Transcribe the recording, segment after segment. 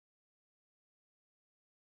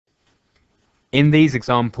In these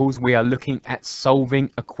examples, we are looking at solving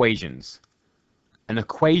equations. An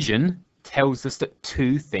equation tells us that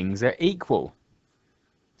two things are equal.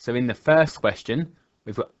 So in the first question,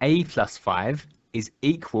 we've got a plus 5 is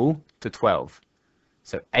equal to 12.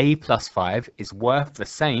 So a plus 5 is worth the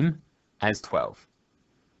same as 12.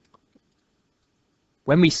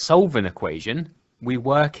 When we solve an equation, we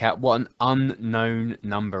work out what an unknown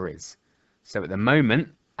number is. So at the moment,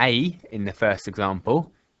 a in the first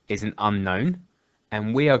example is an unknown,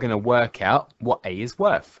 and we are going to work out what a is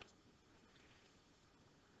worth.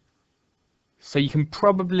 So you can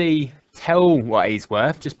probably tell what a is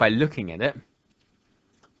worth just by looking at it,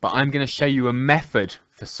 but I'm going to show you a method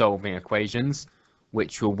for solving equations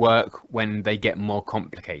which will work when they get more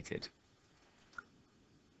complicated.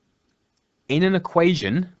 In an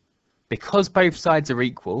equation, because both sides are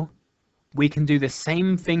equal, we can do the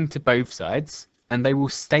same thing to both sides and they will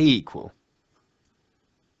stay equal.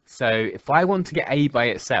 So if I want to get a by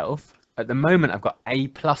itself, at the moment I've got a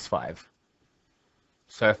plus 5.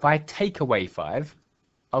 So if I take away 5,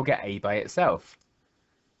 I'll get a by itself.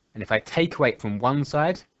 And if I take away it from one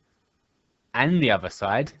side and the other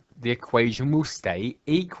side, the equation will stay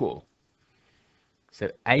equal.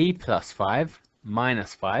 So a plus 5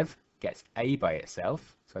 minus 5 gets a by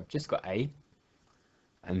itself. So I've just got a.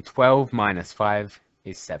 And 12 minus 5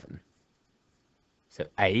 is 7. So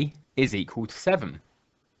a is equal to 7.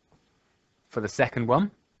 For the second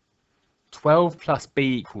one, 12 plus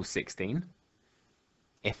b equals 16.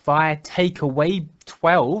 If I take away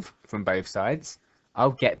 12 from both sides,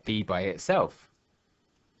 I'll get b by itself.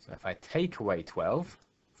 So if I take away 12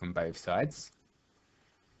 from both sides,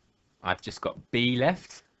 I've just got b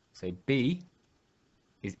left. So b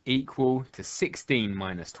is equal to 16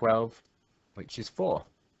 minus 12, which is 4.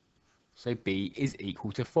 So b is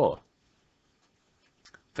equal to 4.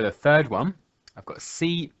 For the third one, I've got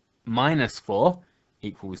c minus 4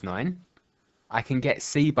 equals 9. I can get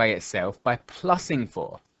c by itself by plussing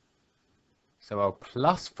 4. So I'll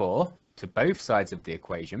plus 4 to both sides of the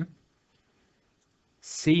equation.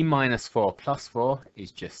 C minus 4 plus 4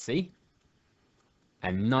 is just c.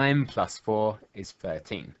 And 9 plus 4 is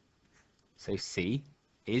 13. So c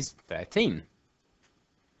is 13.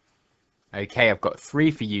 Okay, I've got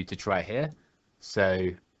 3 for you to try here. So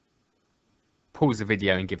pause the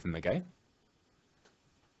video and give them a go.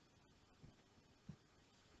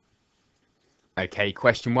 Okay,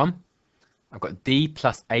 question 1. I've got d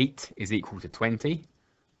plus 8 is equal to 20.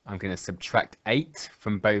 I'm going to subtract 8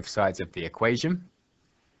 from both sides of the equation.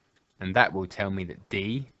 And that will tell me that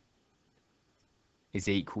d is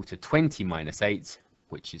equal to 20 minus 8,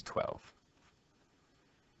 which is 12.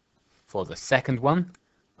 For the second one,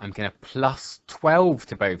 I'm going to plus 12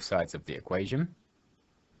 to both sides of the equation.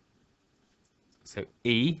 So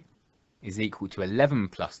e is equal to 11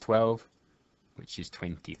 plus 12, which is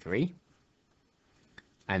 23.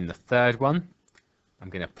 And the third one, I'm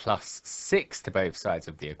going to plus 6 to both sides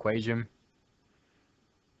of the equation.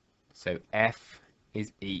 So f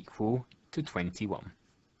is equal to 21.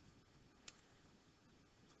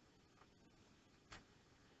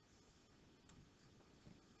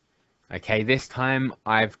 Okay, this time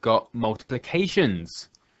I've got multiplications.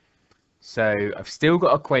 So I've still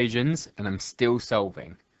got equations and I'm still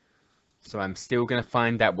solving. So I'm still going to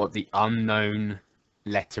find out what the unknown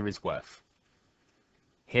letter is worth.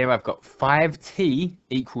 Here I've got 5t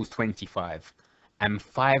equals 25, and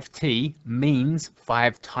 5t means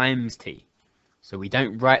 5 times t. So we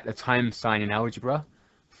don't write the times sign in algebra.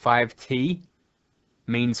 5t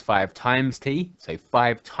means 5 times t, so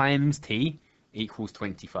 5 times t equals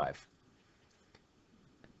 25.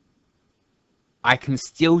 I can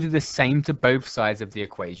still do the same to both sides of the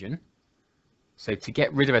equation. So to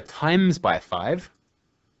get rid of a times by 5,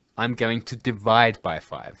 I'm going to divide by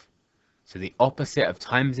 5. So the opposite of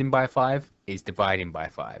timesing by 5 is dividing by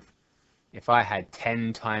 5. If I had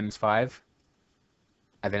 10 times 5,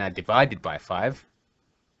 and then I divided by 5,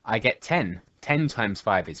 I get 10. 10 times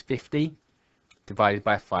 5 is 50, divided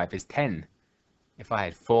by 5 is 10. If I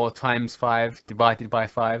had 4 times 5 divided by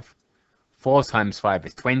 5, 4 times 5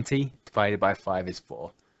 is 20, divided by 5 is 4.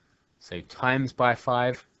 So times by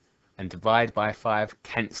 5 and divide by 5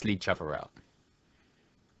 cancel each other out.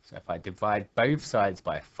 So if I divide both sides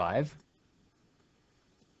by 5,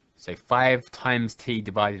 so 5 times t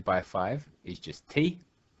divided by 5 is just t,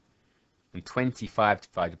 and 25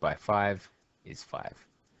 divided by 5 is 5.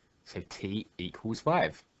 So t equals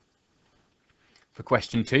 5. For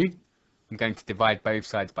question 2, I'm going to divide both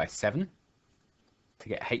sides by 7 to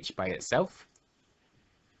get h by itself.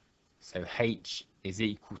 So h is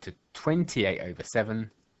equal to 28 over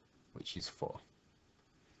 7, which is 4.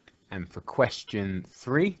 And for question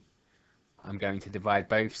 3, I'm going to divide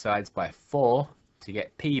both sides by 4 to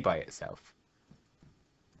get p by itself.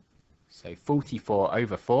 So 44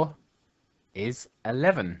 over 4 is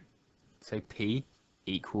 11. So p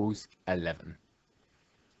equals 11.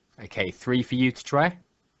 Okay, 3 for you to try.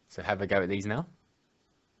 So have a go at these now.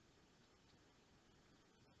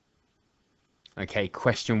 Okay,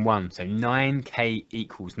 question 1. So 9k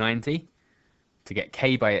equals 90. To get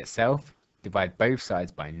k by itself, divide both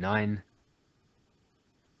sides by 9.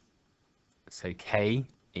 So k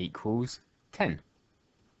equals 10.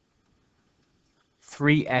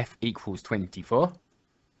 3f equals 24.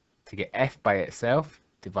 To get f by itself,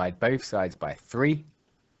 divide both sides by 3.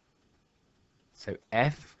 So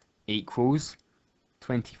f equals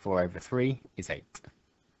 24 over 3 is 8.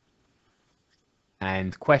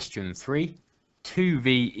 And question 3,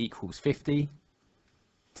 2v equals 50.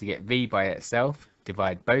 To get v by itself,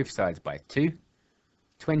 divide both sides by 2.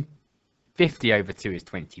 50 over 2 is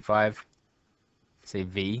 25. So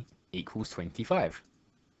v equals 25.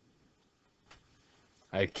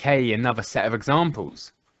 Okay, another set of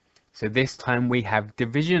examples. So this time we have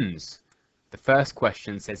divisions. The first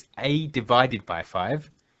question says a divided by 5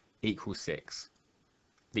 equals 6.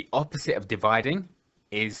 The opposite of dividing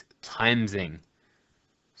is timesing.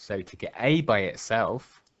 So to get a by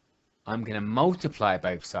itself, I'm going to multiply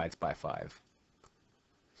both sides by 5.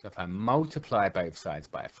 So if I multiply both sides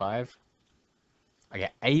by 5, I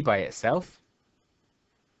get a by itself,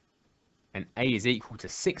 and a is equal to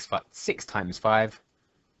 6 times 5,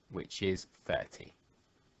 which is 30.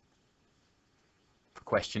 For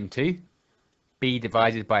question 2, b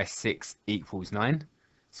divided by 6 equals 9.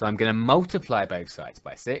 So I'm going to multiply both sides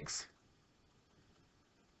by 6,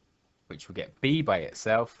 which will get b by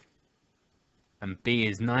itself, and b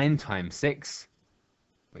is 9 times 6,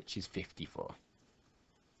 which is 54.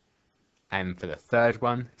 And for the third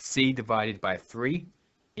one, c divided by 3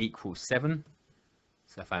 equals 7.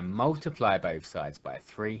 So if I multiply both sides by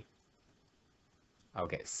 3, I'll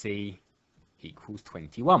get c equals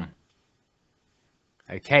 21.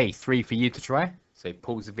 Okay, 3 for you to try. So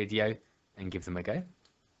pause the video and give them a go.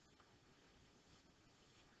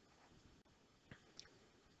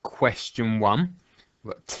 Question 1,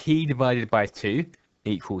 we've got t divided by 2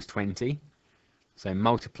 equals 20. So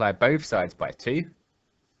multiply both sides by 2.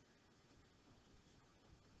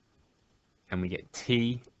 And we get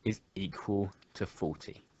t is equal to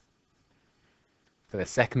 40. For the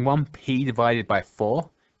second one, p divided by 4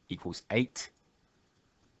 equals 8.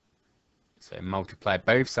 So multiply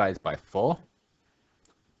both sides by 4.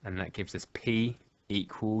 And that gives us p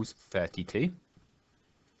equals 32.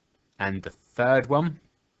 And the third one,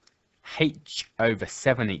 h over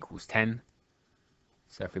 7 equals 10.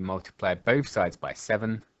 So if we multiply both sides by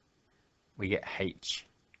 7, we get h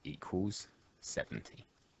equals 70.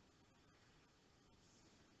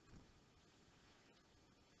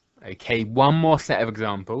 Okay, one more set of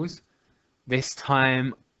examples. This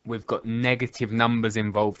time we've got negative numbers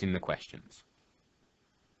involved in the questions.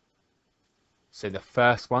 So the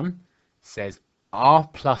first one says r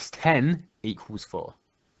plus 10 equals 4.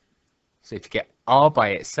 So to get r by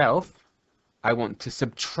itself, I want to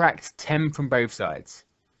subtract 10 from both sides.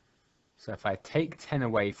 So if I take 10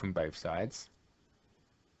 away from both sides,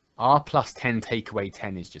 r plus 10 take away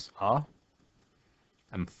 10 is just r.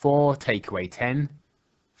 And 4 take away 10,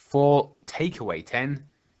 4 take away 10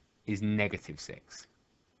 is negative 6.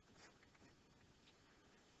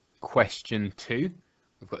 Question 2,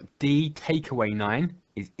 we've got d take away 9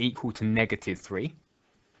 is equal to negative 3.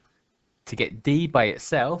 To get d by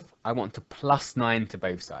itself, I want to plus 9 to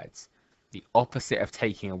both sides. The opposite of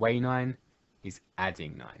taking away 9 is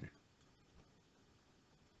adding 9.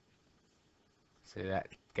 So that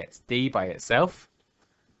gets d by itself,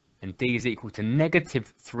 and d is equal to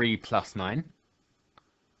negative 3 plus 9,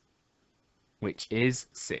 which is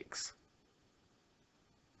 6.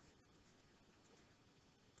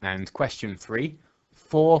 And question 3,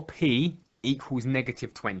 4p equals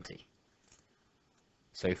negative 20.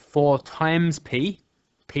 So 4 times p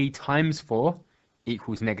times 4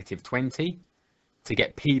 equals negative 20. To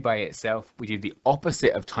get p by itself, we do the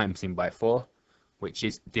opposite of timesing by 4, which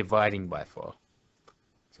is dividing by 4.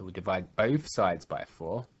 So we'll divide both sides by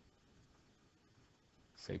 4.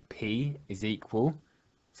 So p is equal,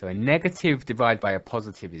 so a negative divided by a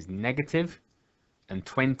positive is negative, and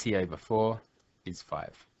 20 over 4 is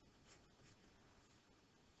 5.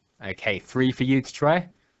 Okay, 3 for you to try,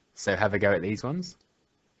 so have a go at these ones.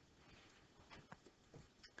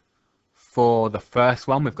 For the first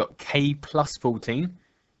one, we've got k plus 14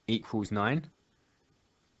 equals 9.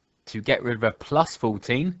 To get rid of a plus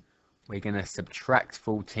 14, we're going to subtract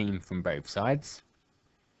 14 from both sides.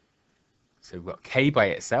 So we've got k by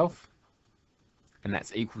itself, and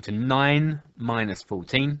that's equal to 9 minus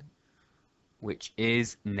 14, which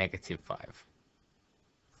is -5.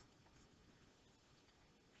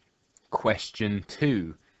 Question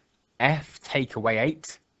 2. F take away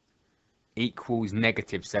 8 equals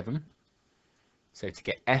 -7. So to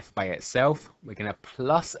get f by itself, we're going to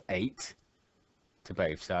plus 8 to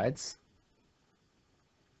both sides.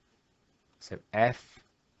 So f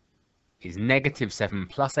is -7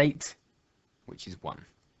 plus 8, which is 1.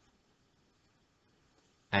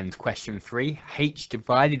 And question 3, h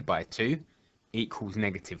divided by 2 equals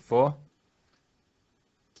 -4.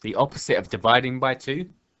 The opposite of dividing by 2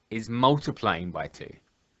 is multiplying by 2.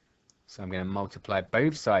 So I'm going to multiply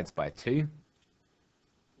both sides by 2,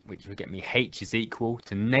 which will get me h is equal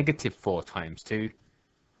to -4 times 2,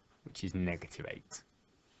 which is -8.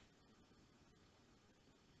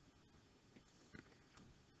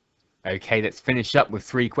 Okay, let's finish up with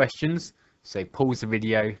 3 questions. So pause the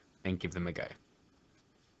video and give them a go.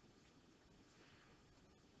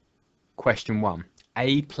 Question 1.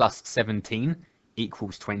 A plus 17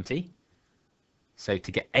 equals 20. So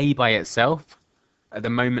to get a by itself, at the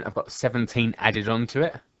moment I've got 17 added onto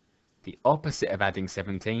it. The opposite of adding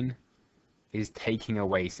 17 is taking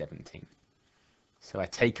away 17. So I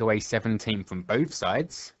take away 17 from both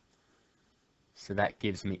sides. So that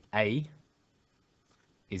gives me a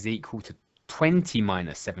is equal to 20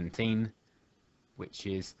 minus 17, which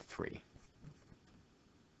is 3.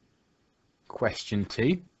 Question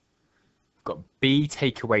 2. I've got b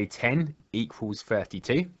take away 10 equals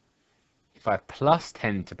 32. If I plus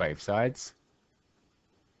 10 to both sides,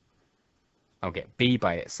 I'll get b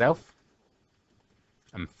by itself,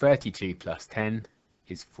 and 32 plus 10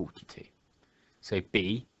 is 42. So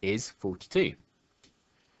b is 42.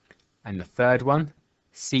 And the third one,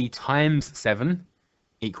 c times 7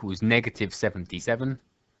 equals -77.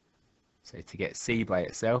 So to get c by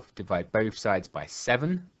itself, divide both sides by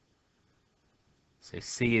 7. So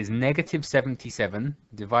c is -77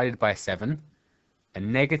 divided by 7. A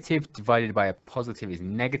negative divided by a positive is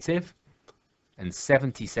negative, and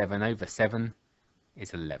 77 over 7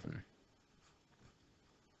 is 11.